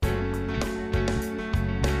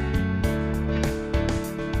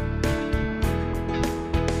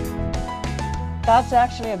That's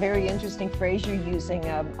actually a very interesting phrase you're using,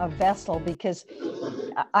 a vessel, because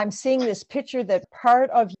I'm seeing this picture that part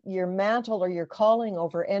of your mantle or your calling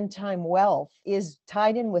over end time wealth is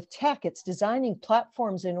tied in with tech. It's designing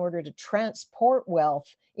platforms in order to transport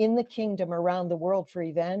wealth in the kingdom around the world for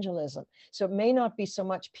evangelism. So it may not be so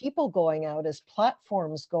much people going out as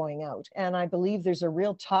platforms going out. And I believe there's a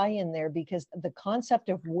real tie in there, because the concept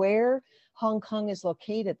of where Hong Kong is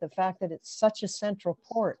located, the fact that it's such a central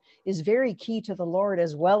port, is very key to the Lord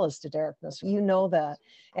as well as to darkness. You know that.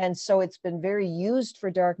 And so it's been very used for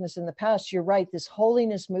darkness in the past. You're right. This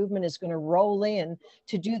holiness movement is going to roll in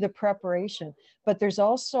to do the preparation. But there's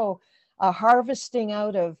also a harvesting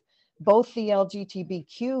out of both the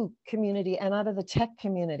LGBTQ community and out of the tech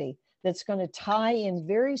community that's going to tie in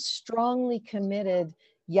very strongly committed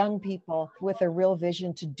young people with a real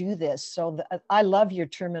vision to do this. So I love your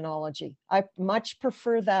terminology. I much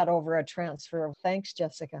prefer that over a transfer. Thanks,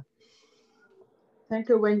 Jessica. Thank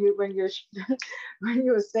you. When you when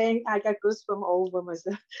you were saying, I got goosebumps all over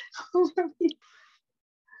myself.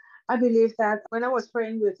 I believe that when I was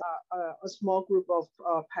praying with a small group of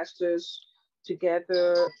pastors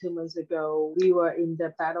together 2 months ago, we were in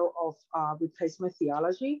the battle of replacement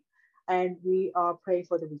theology, and we are praying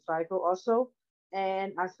for the revival also.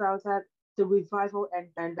 And I felt that the revival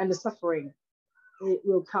and the suffering, it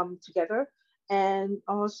will come together, and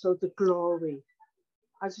also the glory.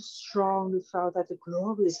 I just strongly felt that the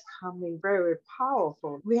glory is coming very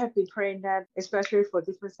powerful. We have been praying that, especially for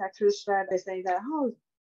different sectors, that they're saying that, oh,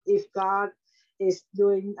 if God is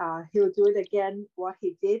doing, He'll do it again, what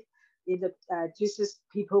He did in the Jesus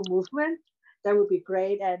People movement. That would be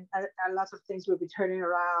great, and a lot of things will be turning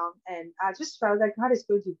around. And I just felt that God is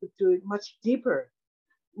going to do it much deeper,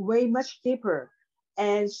 way much deeper.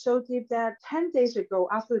 And so deep that 10 days ago,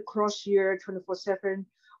 after the cross year 24/7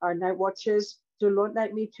 night watches, the Lord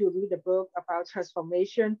led me to read a book about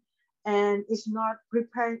transformation. And it's not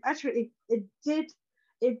preparing, actually, it did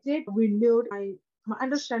renew my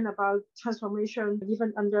understanding about transformation,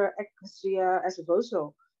 even under ecclesia as a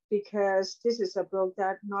also. Because this is a book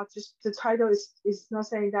that not just the title is not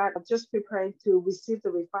saying that I'm just preparing to receive the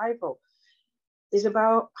revival, is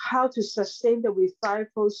about how to sustain the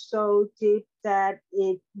revival so deep that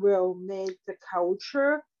it will make the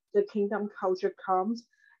culture, the kingdom culture comes,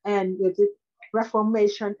 and with it,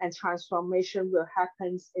 reformation and transformation will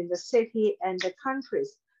happen in the city and the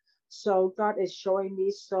countries. So God is showing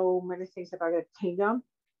me so many things about the kingdom,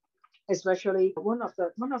 especially one of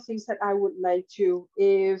the things that I would like to,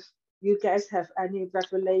 if you guys have any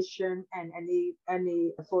revelation and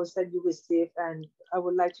any thoughts that you receive, and I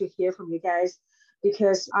would like to hear from you guys,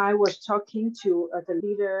 because I was talking to the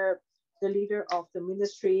leader of the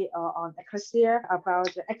ministry on ecclesia about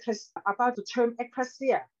about the term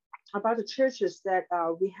ecclesia, about the churches that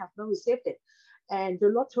we have not received it. And the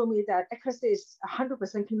Lord told me that ecclesia is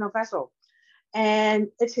 100% kingdom vessel. And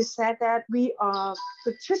it is said that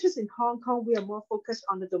the churches in Hong Kong, we are more focused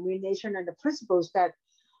on the domination and the principles that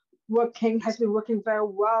has been working very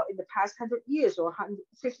well in the past 100 years or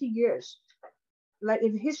 150 years. Like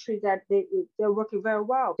in history, that they're working very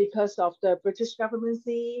well because of the British government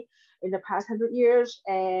in the past 100 years,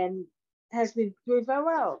 and has been doing very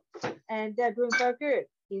well, and they're doing very good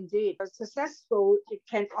indeed. But successful, it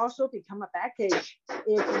can also become a baggage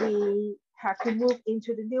if we have to move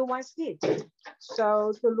into the new wine skin.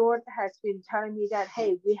 So the Lord has been telling me that,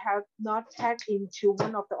 hey, we have not tapped into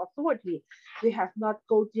one of the authority. We have not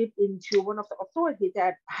go deep into one of the authority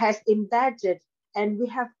that has embedded, and we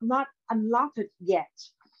have not unlocked it yet.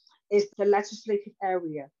 Is the legislative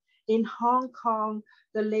area. In Hong Kong,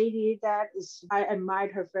 the lady that is, I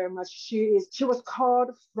admired her very much. She was called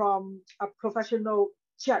from a professional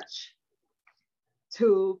judge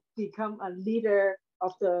to become a leader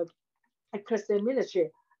of the Christian ministry.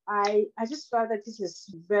 I just felt that this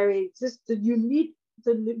is very just the unique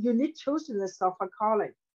chosenness of her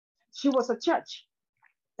calling. She was a judge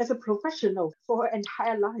as a professional for her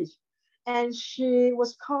entire life. And she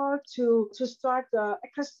was called to start the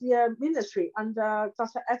ecclesia ministry under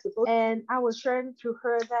Dr. Ethical. And I was sharing to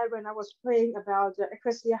her that when I was praying about the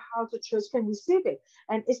ecclesia, how the church can receive it.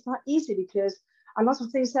 And it's not easy, because a lot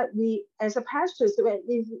of things that we, as a pastor,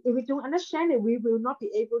 if we don't understand it, we will not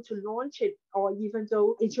be able to launch it or even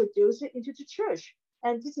though introduce it into the church.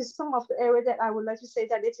 And this is some of the area that I would like to say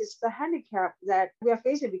that it is the handicap that we are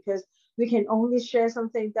facing, because we can only share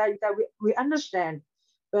something that we understand.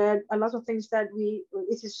 But a lot of things that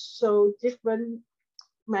it is so different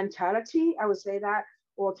mentality, I would say that,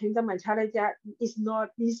 or kingdom mentality, that is not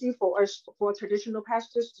easy for us, for traditional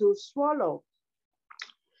pastors to swallow.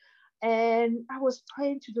 And I was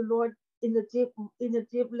praying to the Lord in the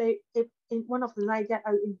deep, late, in one of the night that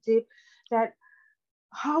I in deep, that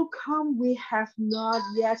how come we have not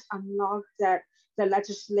yet unlocked that the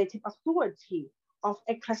legislative authority of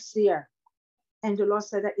ecclesia? And the Lord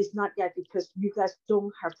said that it's not yet because you guys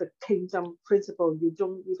don't have the kingdom principle. You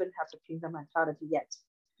don't even have the kingdom mentality yet.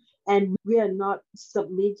 And we are not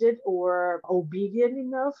submitted or obedient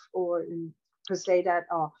enough, or to say that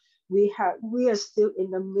we are still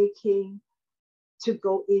in the making to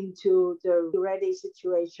go into the ready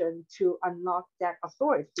situation to unlock that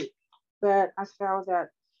authority. But I felt that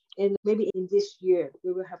maybe in this year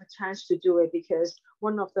we will have a chance to do it, because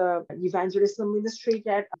one of the evangelism ministry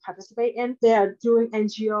that I participate in, they are doing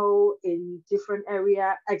NGO in different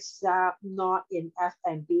area, except not in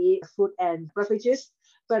F&B, food and beverages,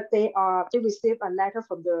 but they received a letter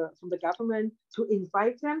from the government to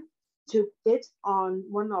invite them to bid on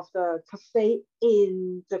one of the cafe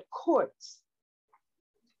in the courts,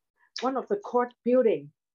 one of the court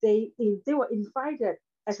building. They were invited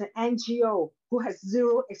as an NGO who has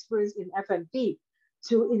zero experience in F&B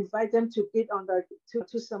to invite them to bid on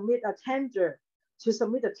to submit a tender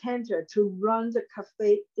to run the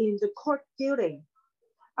cafe in the court building.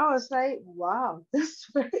 I was like, wow, that's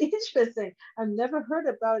very interesting. I've never heard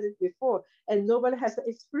about it before, and nobody has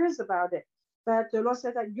experience about it. But the Lord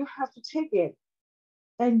said that you have to take it,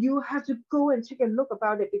 and you have to go and take a look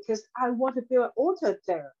about it, because I want to build an altar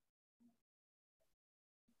there.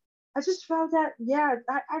 I just felt that, yeah,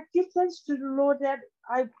 I give thanks to the Lord that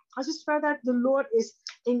I just felt that the Lord is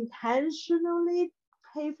intentionally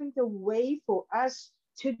paving the way for us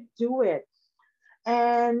to do it.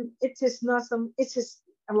 And it is not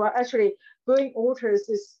well, actually, building altars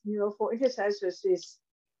is, for intercessors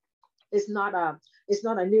is not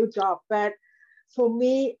a new job. But for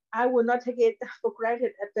me, I will not take it for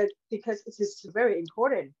granted because it is very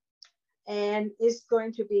important. And it's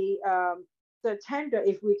going to be the tender,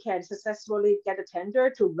 if we can successfully get a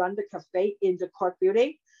tender to run the cafe in the court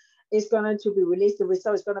building, is going to be released. The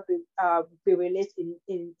result is going to be released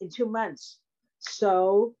in 2 months.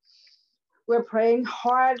 So we're praying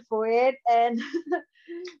hard for it, and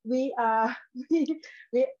we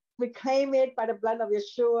claim it by the blood of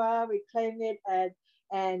Yeshua. We claim it,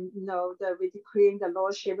 and we're decreeing the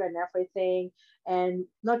lordship and everything, and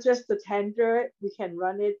not just the tender, we can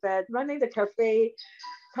run it, but running the cafe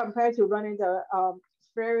compared to running the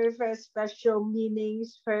very, very special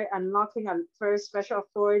meanings, unlocking a very special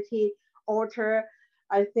authority altar,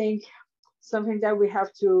 I think something that we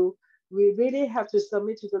really have to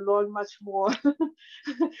submit to the Lord much more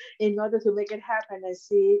in order to make it happen and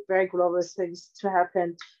see very glorious things to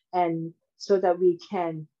happen, and so that we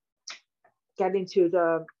can get into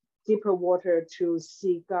the deeper water to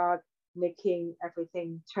see God making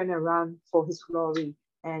everything turn around for his glory,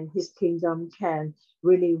 and his kingdom can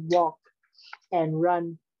really walk and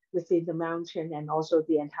run within the mountain and also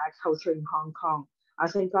the entire culture in Hong Kong. I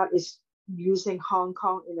think God is using Hong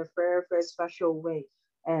Kong in a very, very special way,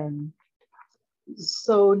 and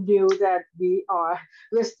so new that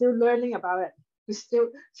we're still learning about it. We still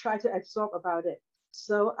try to absorb about it.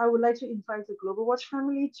 So I would like to invite the Global Watch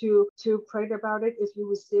family to pray about it. If you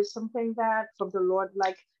receive something that from the Lord,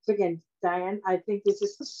 like again, Diane, I think this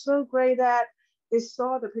is so great that they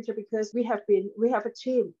saw the picture, because we have a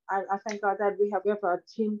team. I thank God that we have a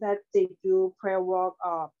team that they do prayer walk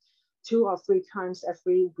 2 or 3 times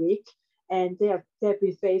every week, and they've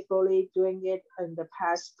been faithfully doing it in the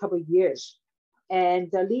past couple of years.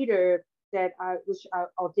 And the leader which I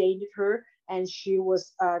ordained her, and she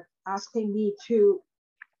was asking me to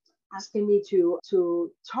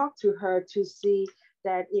talk to her to see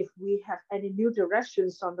that if we have any new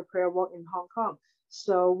directions on the prayer walk in Hong Kong.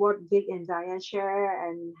 So what Vic and Diane share,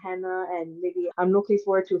 and Hannah, and maybe I'm looking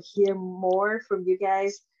forward to hear more from you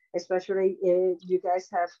guys, especially if you guys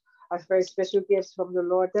have a very special gifts from the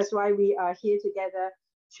Lord. That's why we are here together,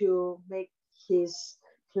 to make his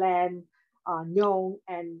plan known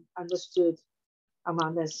and understood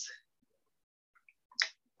among us.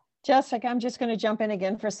 Jessica, I'm just going to jump in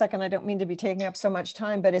again for a second. I don't mean to be taking up so much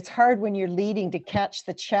time, but it's hard when you're leading to catch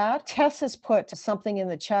the chat. Tess has put something in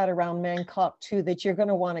the chat around Mangkok too that you're going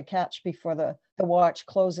to want to catch before the watch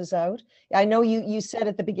closes out. I know you said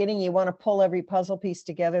at the beginning you want to pull every puzzle piece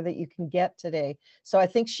together that you can get today. So I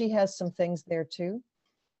think she has some things there too.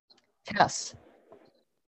 Tess.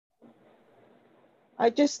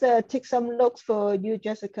 I just take some notes for you,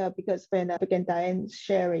 Jessica, because when I began Diane's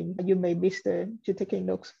sharing, you may miss to taking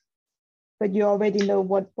notes. But you already know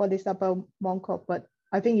what is about Mongkok. But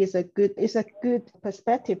I think it's a good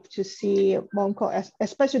perspective to see Mongkok,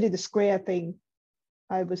 especially the square thing.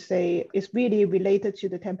 I would say it's really related to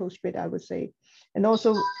the temple spirit, I would say. And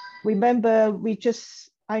also remember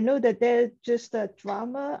I know that there's just a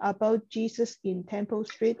drama about Jesus in Temple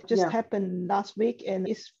Street just happened last week. And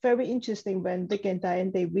it's very interesting when Vic and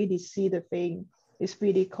Diane, they really see the thing is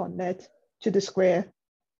really connect to the square.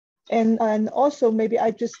 And also maybe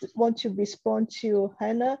I just want to respond to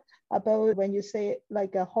Hannah about when you say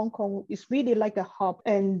like Hong Kong is really like a hub,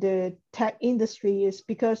 and the tech industry is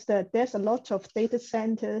because there's a lot of data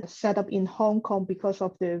centers set up in Hong Kong because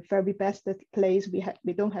of the very best place.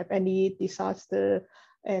 We don't have any disaster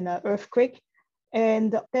and earthquake,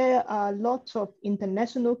 and there are lots of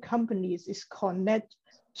international companies is connect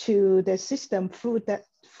to the system through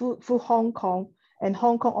Hong Kong. And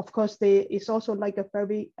Hong Kong, of course, is also like a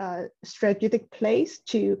very strategic place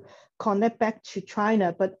to connect back to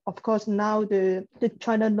China. But of course, now the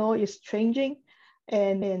China law is changing.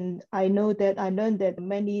 And I learned that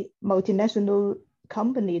many multinational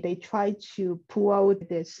companies, they try to pull out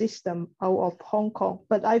the system out of Hong Kong.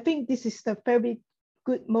 But I think this is a very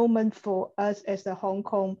good moment for us as a Hong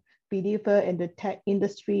Kong believer in the tech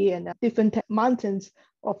industry and different tech mountains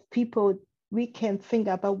of people. We can think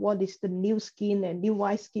about what is the new skin and new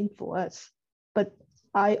white skin for us. But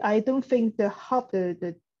I don't think the hub,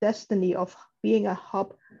 the destiny of being a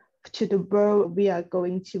hub to the world, we are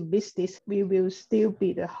going to miss this. We will still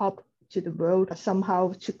be the hub to the world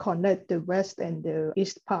somehow to connect the west and the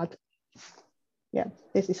east part. Yeah,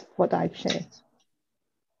 this is what I've shared.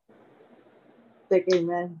 Big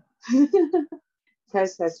amen.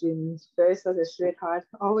 Tess has been very such a sweetheart,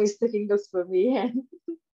 always taking notes for me and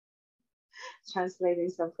translating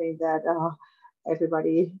something that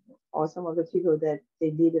everybody or some of the people that they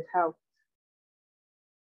needed help.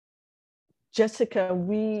 Jessica,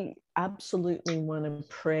 we absolutely want to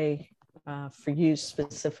pray for you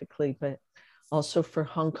specifically, but also for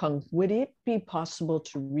Hong Kong. Would it be possible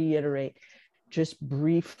to reiterate just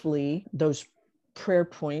briefly those prayer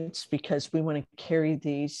points, because we want to carry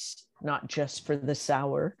these not just for this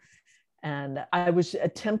hour? And I was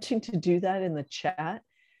attempting to do that in the chat,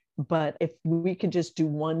 but if we could just do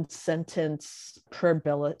one sentence prayer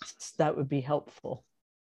billets, that would be helpful.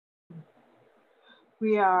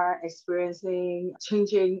 We are experiencing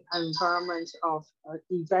changing environment of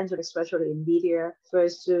events, especially in media.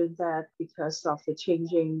 First, that because of the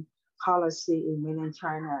changing policy in mainland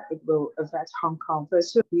China, it will affect Hong Kong.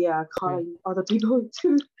 First, we are calling other people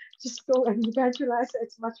to just go and evangelize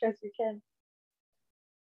as much as we can.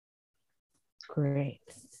 Great.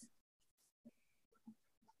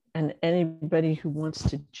 And anybody who wants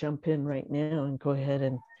to jump in right now and go ahead,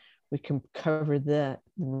 and we can cover that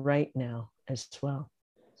right now as well.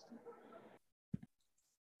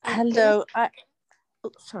 Hello.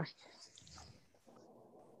 Sorry.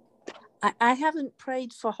 I haven't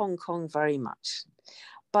prayed for Hong Kong very much,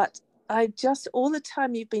 but all the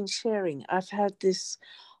time you've been sharing, I've had this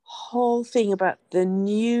whole thing about the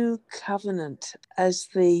new covenant as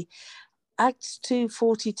the Acts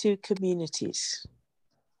 2:42 communities.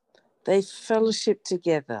 They fellowshiped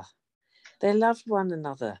together. They loved one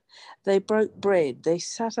another. They broke bread. They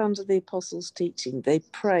sat under the apostles' teaching. They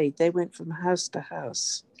prayed. They went from house to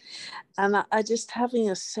house. And I just having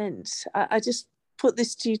a sense, I just put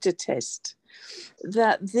this to you to test,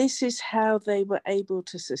 that this is how they were able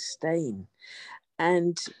to sustain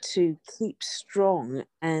and to keep strong.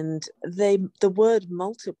 And the word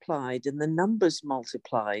multiplied and the numbers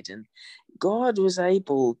multiplied. And God was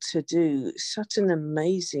able to do such an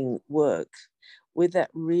amazing work with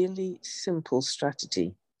that really simple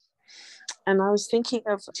strategy. And I was thinking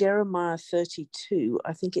of Jeremiah 32,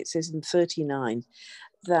 I think it says in 39,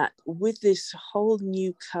 that with this whole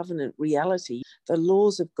new covenant reality, the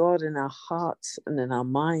laws of God in our hearts and in our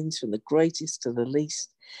minds, from the greatest to the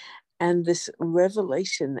least, and this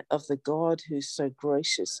revelation of the God who's so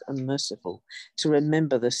gracious and merciful to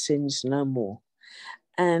remember the sins no more,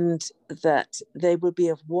 and that they would be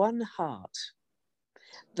of one heart,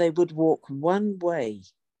 they would walk one way,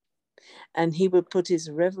 and he would put his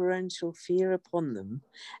reverential fear upon them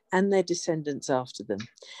and their descendants after them.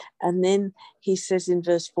 And then he says in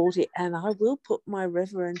verse 40, and I will put my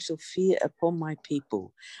reverential fear upon my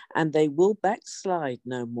people, and they will backslide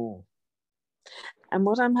no more. And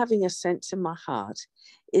what I'm having a sense in my heart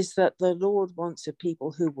is that the Lord wants a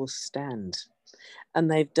people who will stand. And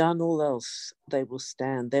they've done all else, they will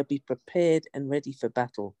stand. They'll be prepared and ready for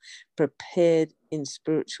battle, prepared in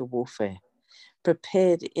spiritual warfare,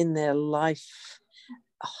 prepared in their life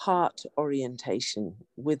heart orientation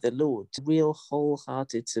with the Lord, real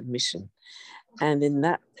wholehearted submission. And in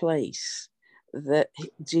that place, that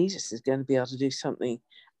Jesus is going to be able to do something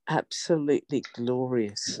absolutely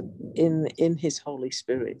glorious in his Holy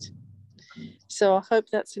Spirit. So I hope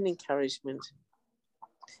that's an encouragement.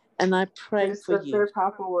 And I pray It's for a you very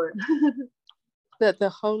powerful word. that the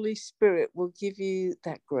Holy Spirit will give you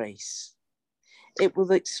that grace. It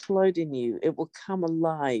will explode in you. It will come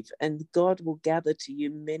alive, and God will gather to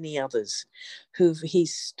you many others who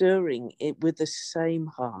He's stirring it with the same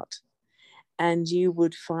heart. And you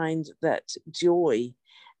would find that joy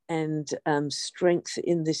and strength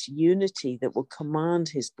in this unity that will command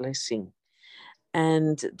His blessing.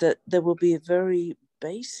 And that there will be a very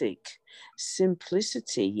basic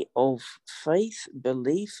simplicity of faith,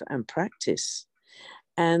 belief, and practice.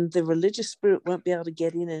 And the religious spirit won't be able to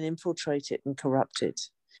get in and infiltrate it and corrupt it.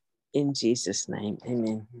 In Jesus' name,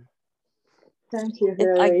 amen. Thank you,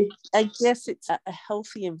 Harry. I guess it's a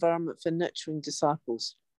healthy environment for nurturing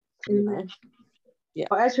disciples. You know? Yeah.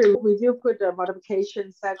 Well, actually, we do put the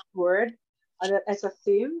multiplication set word as a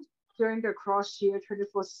theme during the cross year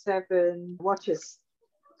 24/7 watches.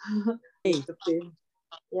 The theme.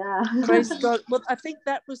 Yeah. Praise God. Well, I think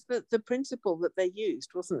that was the principle that they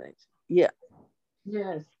used, wasn't it? Yeah.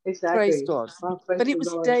 Yes, exactly. Praise God. Well, but it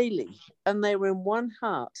was Lord. daily, and they were in one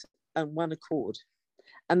heart and one accord.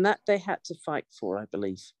 And that they had to fight for, I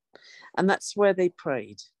believe. And that's where they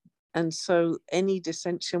prayed. And so any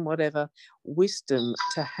dissension, whatever, wisdom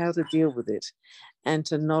to how to deal with it and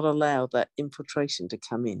to not allow that infiltration to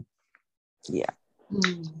come in. Yeah.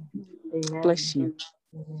 Amen. Bless you.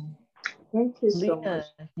 Thank you so Lena,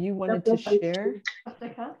 much. you wanted to share?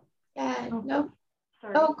 Jessica? Yeah, no.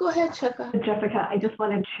 Sorry. Oh, go ahead, Jessica. Jessica, I just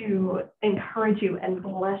wanted to encourage you and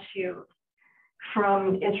bless you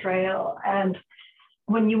from Israel. And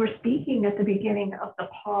when you were speaking at the beginning of the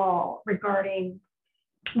call regarding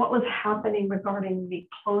what was happening regarding the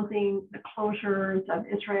closures of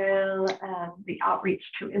Israel and the outreach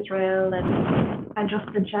to Israel and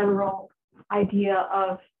just the general idea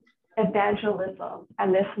of evangelism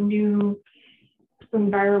and this new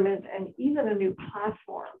environment and even a new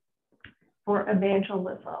platform for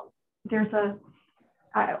evangelism.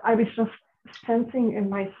 I was just sensing in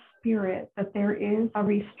my spirit that there is a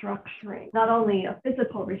restructuring, not only a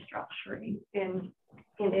physical restructuring in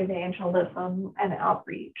evangelism and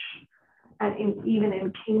outreach, and even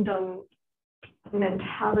in kingdom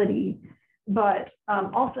mentality, but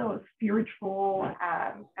also a spiritual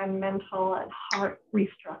and mental and heart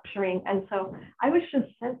restructuring. And so I was just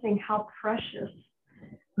sensing how precious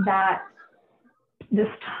that this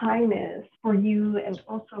time is for you and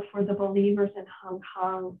also for the believers in Hong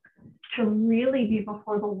Kong to really be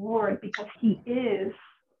before the Lord, because He is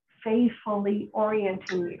faithfully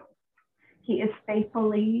orienting you. He is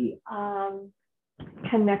faithfully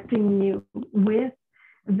connecting you with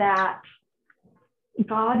that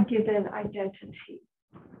God-given identity.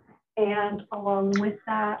 And along with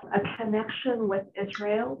that, a connection with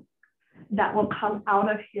Israel that will come out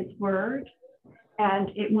of His word.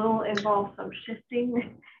 And it will involve some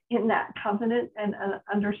shifting in that covenant and an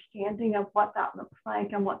understanding of what that looks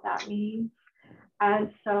like and what that means.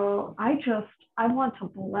 And so I want to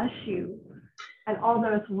bless you and all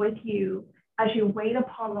those with you as you wait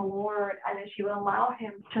upon the Lord and as you allow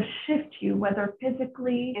Him to shift you, whether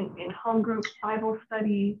physically in home group Bible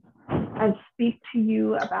studies, and speak to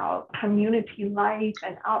you about community life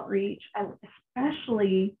and outreach. And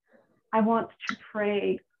especially, I want to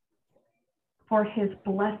pray for His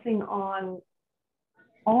blessing on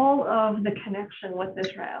all of the connection with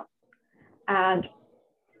Israel and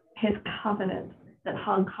His covenant that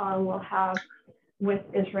Hong Kong will have with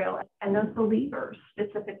Israel, and those believers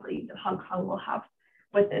specifically that Hong Kong will have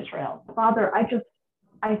with Israel. Father,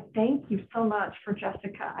 I thank you so much for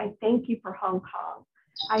Jessica. I thank you for Hong Kong.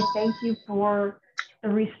 I thank you for the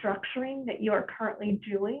restructuring that you are currently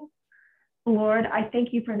doing. Lord, I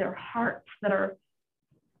thank you for their hearts that are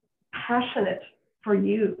passionate for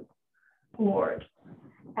you, Lord,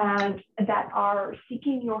 and that are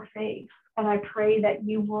seeking your face. And I pray that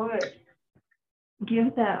you would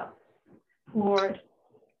give them, Lord,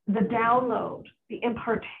 the download, the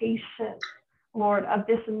impartation, Lord, of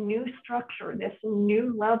this new structure, this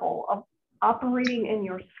new level of operating in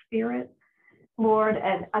your spirit, Lord,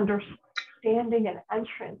 and understanding and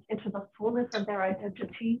entrance into the fullness of their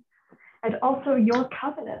identity, and also your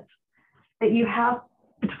covenant that you have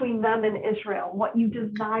between them and Israel, what you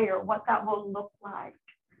desire, what that will look like.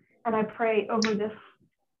 And I pray over this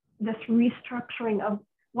restructuring of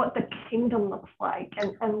what the kingdom looks like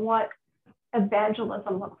and what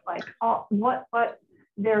evangelism looks like, what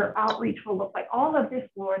their outreach will look like. All of this,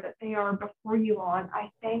 Lord, that they are before you on.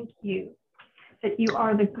 I thank you that you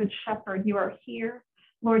are the good shepherd. You are here.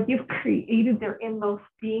 Lord, you've created their inmost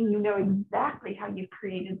being. You know exactly how you've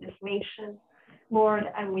created this nation, Lord,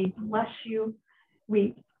 and we bless you.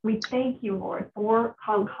 We thank you, Lord, for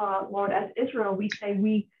Hong Kong. Lord, as Israel, we say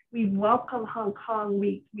we We welcome Hong Kong.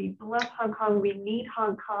 We bless Hong Kong. We need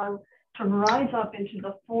Hong Kong to rise up into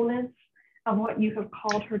the fullness of what you have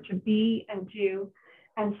called her to be and do.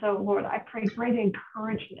 And so, Lord, I pray great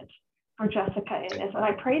encouragement for Jessica in this. And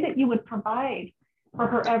I pray that you would provide for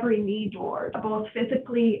her every need, Lord, both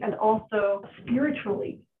physically and also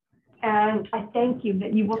spiritually. And I thank you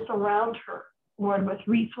that you will surround her, Lord, with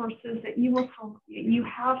resources, that you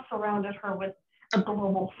have surrounded her with a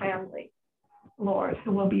global family, Lord,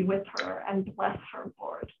 who will be with her and bless her,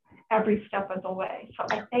 Lord, every step of the way. So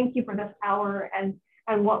I thank you for this hour and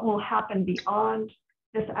what will happen beyond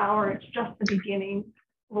this hour. It's just the beginning,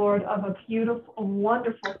 Lord, of a beautiful,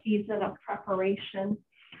 wonderful season of preparation.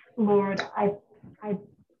 Lord, I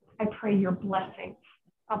pray your blessings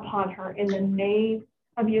upon her in the name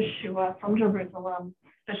of Yeshua from Jerusalem,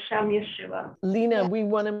 Hashem Yeshua. Lena, we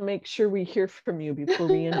want to make sure we hear from you before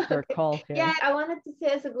we end our call here. Yeah, I wanted to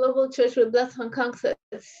say as a global church, we bless Hong Kong, so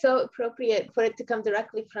it's so appropriate for it to come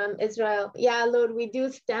directly from Israel. Yeah, Lord, we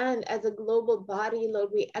do stand as a global body, Lord.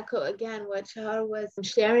 We echo again what Shahar was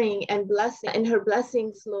sharing and blessing, and her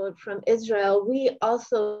blessings, Lord, from Israel. We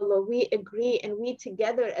also, Lord, we agree, and we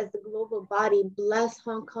together as the global body bless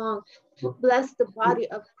Hong Kong, bless the body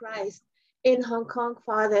of Christ in Hong Kong,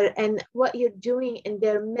 Father, and what you're doing in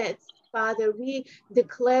their midst. Father, we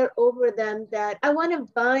declare over them that I want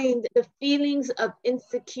to bind the feelings of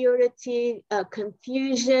insecurity,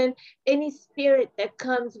 confusion, any spirit that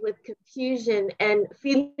comes with confusion and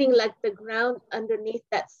feeling like the ground underneath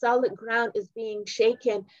that solid ground is being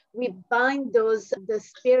shaken. We bind the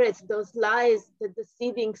spirits, those lies, the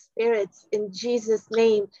deceiving spirits in Jesus'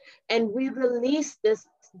 name. And we release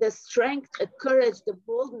the strength, the courage, the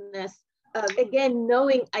boldness of, again,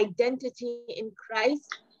 knowing identity in Christ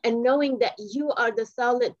and knowing that you are the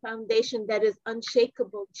solid foundation that is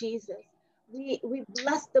unshakable, Jesus. We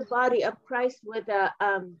bless the body of Christ with the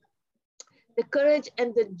courage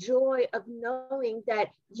and the joy of knowing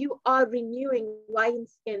that you are renewing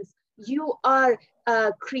wineskins. You are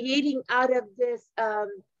creating out of this a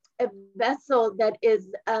vessel that is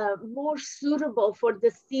more suitable for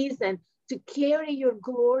the season to carry your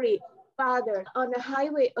glory, Father, on a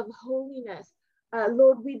highway of holiness.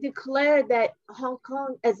 Lord, we declare that Hong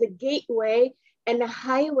Kong as a gateway and a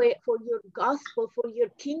highway for your gospel, for your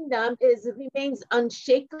kingdom, remains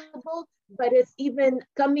unshakable, but it's even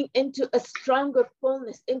coming into a stronger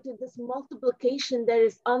fullness, into this multiplication that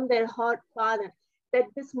is on their heart, Father. That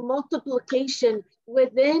this multiplication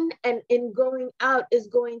within and in going out is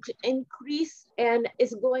going to increase and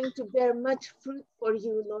is going to bear much fruit for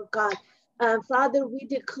you, Lord God. Father, we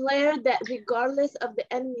declare that regardless of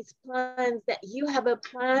the enemy's plans, that you have a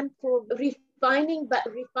plan for refining, but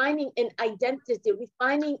refining in identity,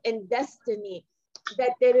 refining in destiny,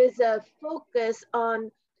 that there is a focus on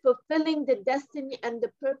fulfilling the destiny and the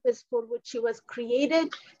purpose for which she was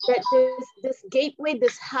created, that this gateway,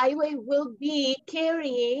 this highway will be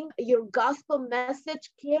carrying your gospel message,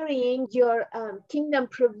 carrying your kingdom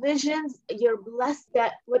provisions, your blessed,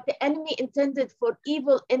 that what the enemy intended for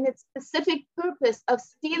evil in its specific purpose of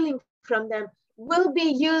stealing from them will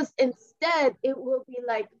be used instead. It will be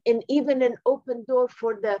like even an open door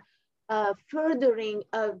for the furthering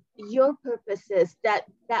of your purposes, that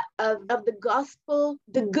of the gospel,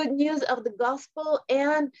 the good news of the gospel,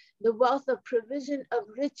 and the wealth of provision of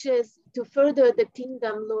riches to further the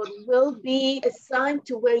kingdom, Lord, will be assigned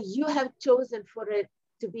to where you have chosen for it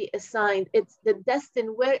to be assigned. It's the destined,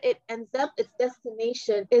 where it ends up, its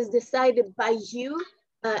destination is decided by you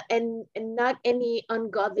and not any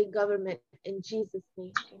ungodly government, in Jesus'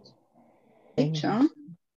 name. Picture.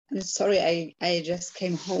 Sorry, I just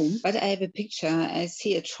came home, but I have a picture. I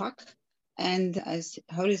see a truck, and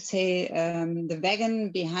how do you say, the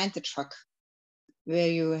wagon behind the truck, where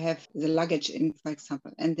you have the luggage in, for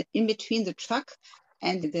example, and in between the truck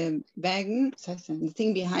and the wagon, the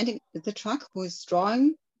thing behind it, the truck who is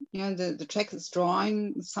drawing, the truck is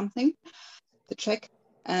drawing something, the track,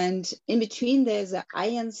 and in between there's an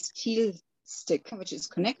iron steel stick which is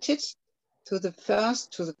connected to the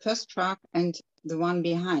first truck and the one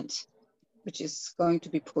behind, which is going to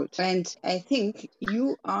be pulled. And I think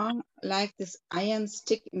you are like this iron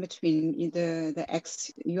stick in between the X.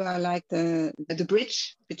 You are like the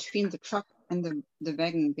bridge between the truck and the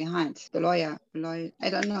wagon behind. The lawyer. I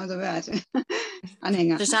don't know the word.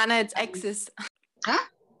 Anhänger. Shoshana, it's axis. Huh?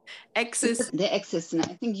 Axis. The axis. And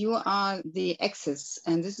I think you are the axis.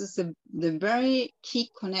 And this is the very key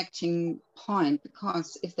connecting point,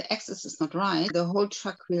 because if the axis is not right, the whole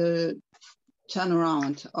truck will turn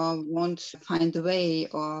around or won't find the way,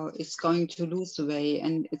 or is going to lose the way.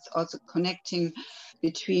 And it's also connecting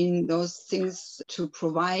between those things to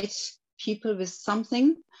provide people with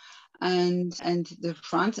something, and the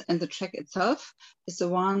front and the track itself is the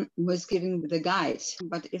one who is giving the guide.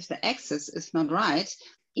 But if the axis is not right,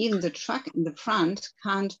 even the truck in the front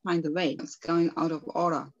can't find the way. It's going out of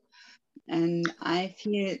order. And I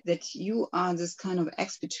feel that you are this kind of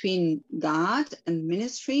X between God and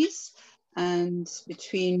ministries, and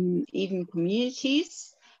between even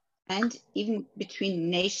communities, and even between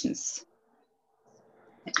nations.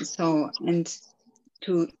 So, and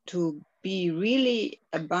to be really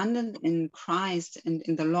abundant in Christ and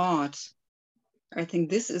in the Lord, I think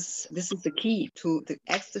this is the key to the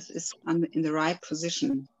axis is in the right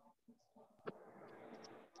position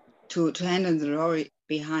to handle the lorry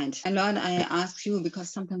behind. And Lord, I ask you, because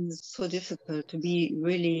sometimes it's so difficult to be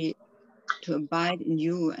really to abide in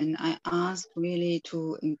you, and I ask really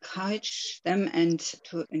to encourage them and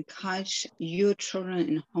to encourage your children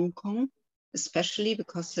in Hong Kong, especially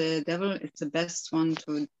because the devil is the best one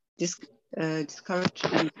to discourage.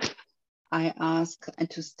 And I ask and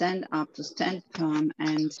to stand up, to stand firm,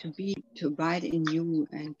 and to abide in you,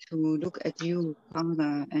 and to look at you,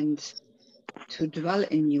 Father, and to dwell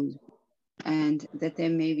in you, and that they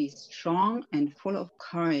may be strong and full of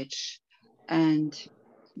courage, and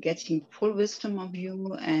getting full wisdom of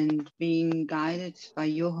you, and being guided by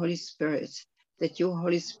your Holy Spirit, that your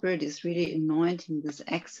Holy Spirit is really anointing this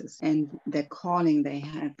access and the calling they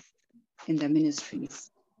have in their ministries.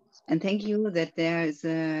 And thank you that there's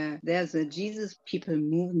a Jesus People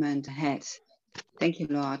movement ahead. Thank you,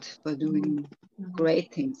 Lord, for doing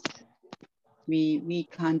great things. We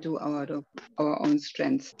can't do out of our own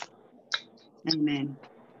strength. Amen.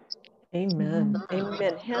 Amen.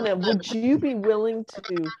 Amen. Hannah, would you be willing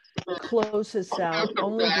to close us out,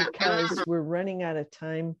 only because we're running out of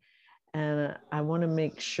time, and I want to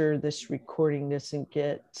make sure this recording doesn't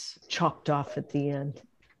get chopped off at the end.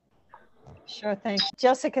 Sure, thanks.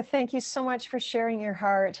 Jessica, thank you so much for sharing your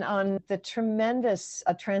heart on the tremendous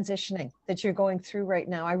transitioning that you're going through right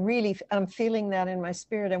now. I'm feeling that in my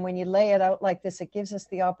spirit. And when you lay it out like this, it gives us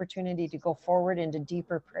the opportunity to go forward into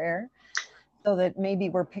deeper prayer, so that maybe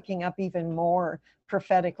we're picking up even more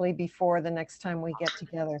prophetically before the next time we get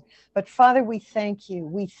together. But Father, we thank you.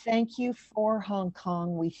 We thank you for Hong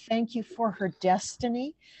Kong. We thank you for her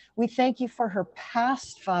destiny. We thank you for her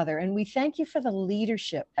past, Father. And we thank you for the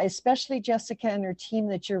leadership, especially Jessica and her team,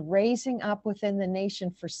 that you're raising up within the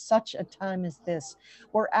nation for such a time as this.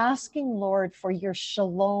 We're asking, Lord, for your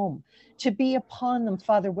shalom to be upon them,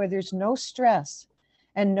 Father, where there's no stress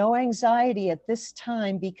and no anxiety at this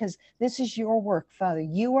time, because this is your work, Father.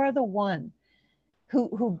 You are the one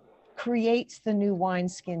who creates the new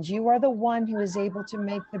wineskins. You are the one who is able to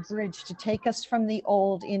make the bridge to take us from the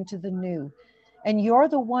old into the new. And you're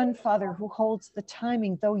the one, Father, who holds the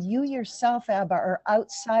timing, though you yourself, Abba, are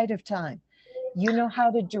outside of time. You know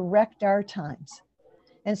how to direct our times.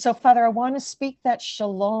 And so, Father, I want to speak that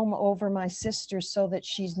shalom over my sister, so that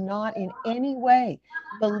she's not in any way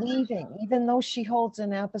believing, even though she holds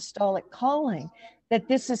an apostolic calling, that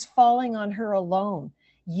this is falling on her alone.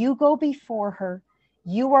 You go before her.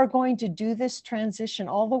 You are going to do this transition,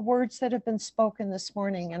 all the words that have been spoken this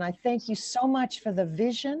morning. And I thank you so much for the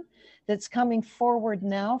vision that's coming forward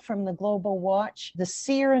now from the Global Watch, the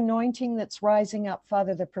seer anointing that's rising up,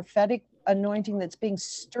 Father, the prophetic anointing that's being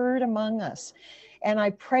stirred among us. And I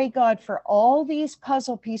pray, God, for all these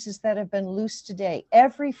puzzle pieces that have been loose today,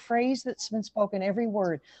 every phrase that's been spoken, every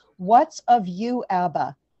word. What's of you,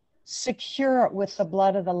 Abba? Secure it with the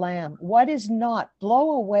blood of the Lamb. What is not,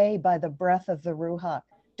 blow away by the breath of the Ruach.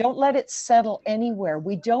 Don't let it settle anywhere.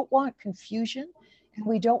 We don't want confusion, and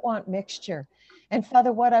we don't want mixture. And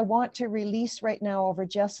Father, what I want to release right now over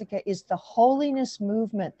Jessica is the holiness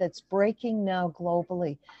movement that's breaking now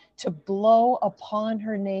globally, to blow upon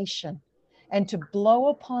her nation, and to blow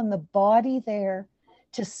upon the body there,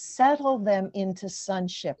 to settle them into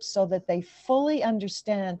sonship, so that they fully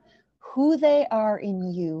understand who they are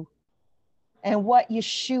in you and what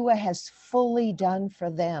Yeshua has fully done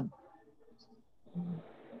for them.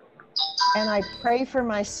 And I pray for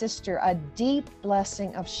my sister a deep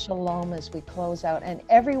blessing of shalom as we close out. And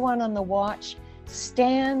everyone on the watch,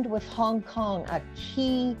 stand with Hong Kong, a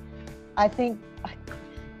key, I think,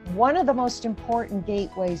 one of the most important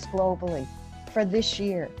gateways globally for this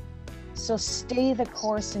year. So stay the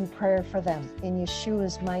course in prayer for them in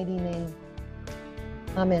Yeshua's mighty name.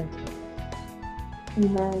 Amen.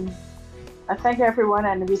 Amen. I thank everyone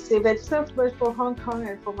and receive it so much for Hong Kong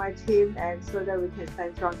and for my team, and so that we can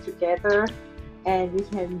stand strong together and we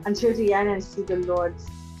can until the end and see the Lord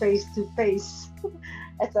face to face.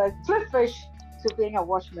 It's a privilege to being a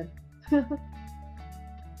watchman.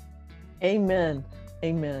 Amen.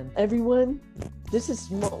 Amen. Everyone, This is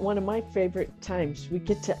one of my favorite times. We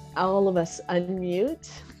get to all of us unmute.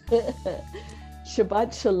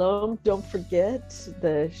 Shabbat Shalom. Don't forget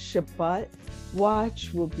the Shabbat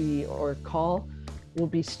watch will be, or call will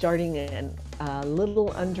be starting in a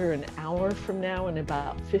little under an hour from now, in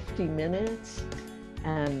about 50 minutes.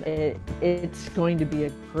 And it's going to be a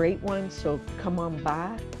great one. So come on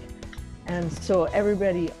back. And so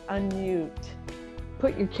everybody unmute.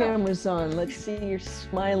 Put your cameras on. Let's see your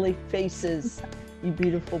smiley faces, you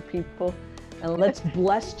beautiful people. And let's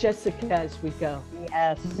bless Jessica as we go.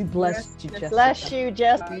 Yes. We bless you, Jessica. Bless you,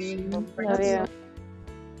 Jessica. Love you.